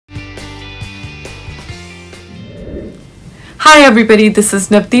Hi everybody, this is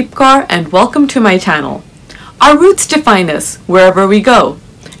NavdeepKaur and welcome to my channel. Our roots define us wherever we go,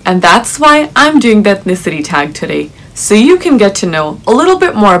 and that's why I'm doing the ethnicity tag today, so you can get to know a little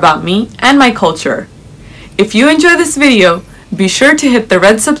bit more about me and my culture. If you enjoy this video, be sure to hit the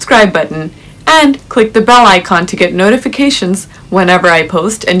red subscribe button and click the bell icon to get notifications whenever I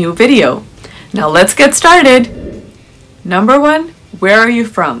post a new video. Now let's get started! Number 1. Where are you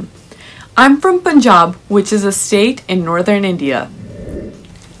from? I'm from Punjab, which is a state in northern India.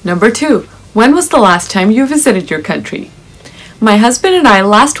 Number 2. When was the last time you visited your country? My husband and I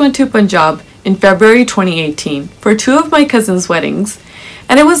last went to Punjab in February 2018 for 2 of my cousins' weddings,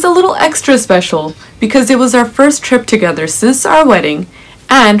 and it was a little extra special because it was our first trip together since our wedding,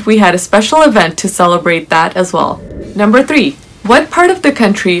 and we had a special event to celebrate that as well. Number 3. What part of the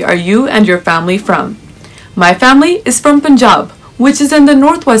country are you and your family from? My family is from Punjab, which is in the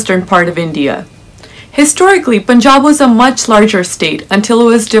northwestern part of India. Historically, Punjab was a much larger state until it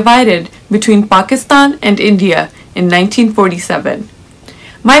was divided between Pakistan and India in 1947.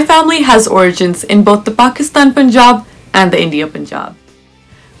 My family has origins in both the Pakistan Punjab and the India Punjab.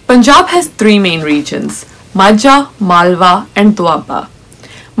 Punjab has 3 main regions, Majha, Malwa and Doaba.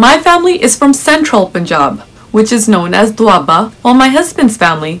 My family is from central Punjab, which is known as Doaba, while my husband's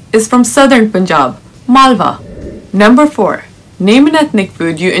family is from southern Punjab, Malwa. Number 4. Name an ethnic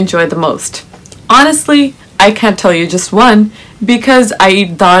food you enjoy the most. Honestly, I can't tell you just one because I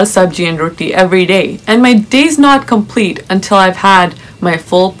eat dal, sabji and roti every day, and my day's not complete until I've had my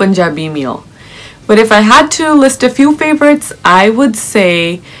full Punjabi meal. But if I had to list a few favorites, I would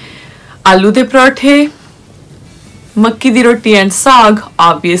say aloo de parathe, makki di roti and saag,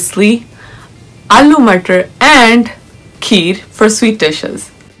 obviously, aloo matar and kheer for sweet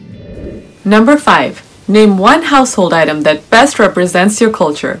dishes. Number 5. Name one household item that best represents your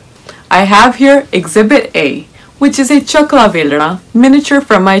culture. I have here Exhibit A, which is a chakla velna miniature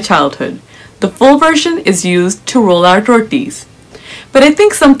from my childhood. The full version is used to roll out rotis. But I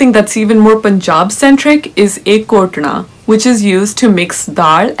think something that's even more Punjab-centric is a kotna, which is used to mix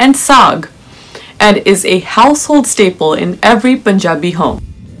dal and saag, and is a household staple in every Punjabi home.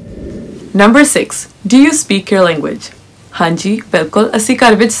 Number 6. Do you speak your language? Hanji, bilkul, ਅਸੀਂ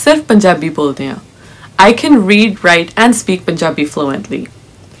ਘਰ ਵਿੱਚ ਸਿਰਫ ਪੰਜਾਬੀ ਬੋਲਦੇ ਹਾਂ. I can read, write, and speak Punjabi fluently.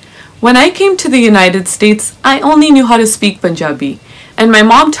 When I came to the United States, I only knew how to speak Punjabi, and my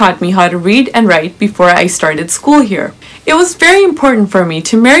mom taught me how to read and write before I started school here. It was very important for me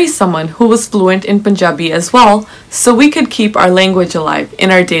to marry someone who was fluent in Punjabi as well, so we could keep our language alive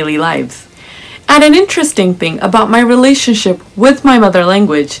in our daily lives. And an interesting thing about my relationship with my mother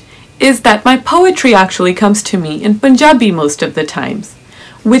language is that my poetry actually comes to me in Punjabi most of the times,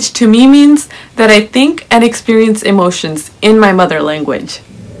 which to me means that I think and experience emotions in my mother language.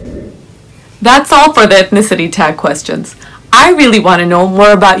 That's all for the ethnicity tag questions. I really want to know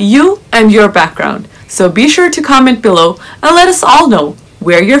more about you and your background, so be sure to comment below and let us all know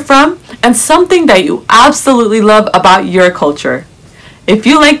where you're from and something that you absolutely love about your culture. If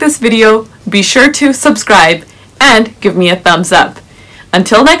you like this video, be sure to subscribe and give me a thumbs up.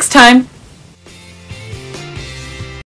 Until next time,